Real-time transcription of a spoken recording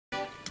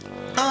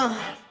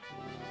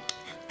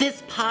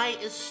This pie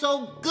is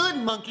so good,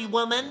 Monkey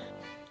Woman.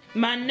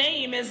 My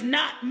name is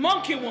not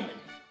Monkey Woman.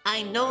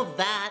 I know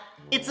that.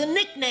 It's a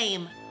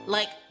nickname,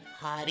 like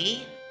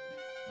Hottie,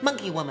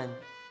 Monkey Woman.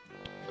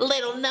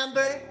 Little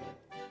Number,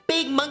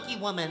 Big Monkey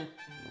Woman.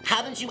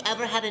 Haven't you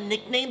ever had a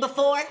nickname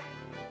before?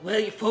 Well,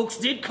 you folks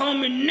did call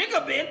me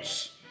nigga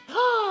bitch.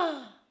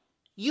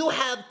 You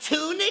have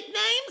 2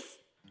 nicknames?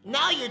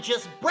 Now you're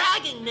just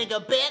bragging,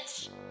 nigga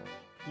bitch.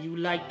 You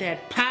like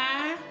that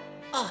pie?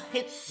 Oh,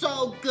 it's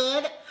so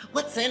good.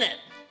 What's in it?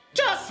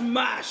 Just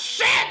my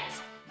shit!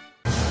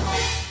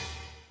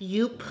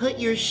 You put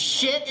your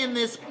shit in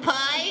this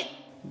pie?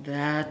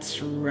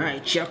 That's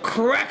right, you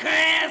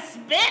cracker-ass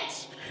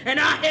bitch! And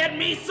I had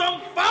me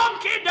some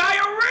funky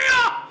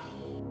diarrhea!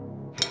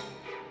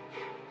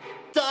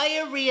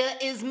 Diarrhea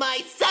is my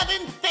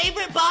 7th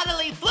favorite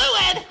bodily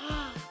fluid!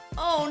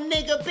 Oh,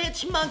 nigga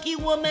bitch Monkey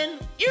Woman,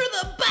 you're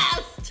the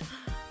best!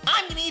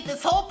 I'm gonna eat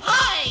this whole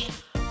pie!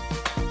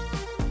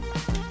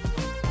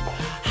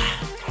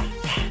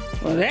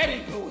 Well, that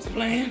didn't go as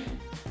planned.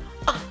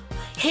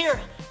 Here,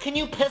 can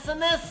you piss in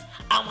this?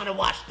 I wanna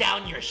wash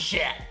down your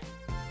shit.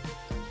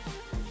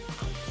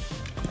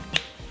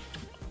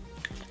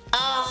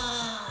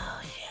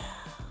 Oh,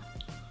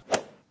 yeah.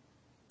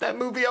 That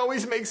movie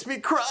always makes me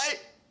cry.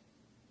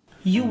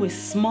 You is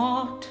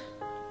smart,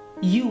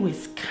 you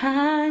is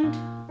kind,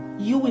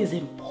 you is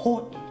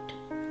important.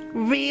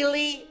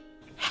 Really?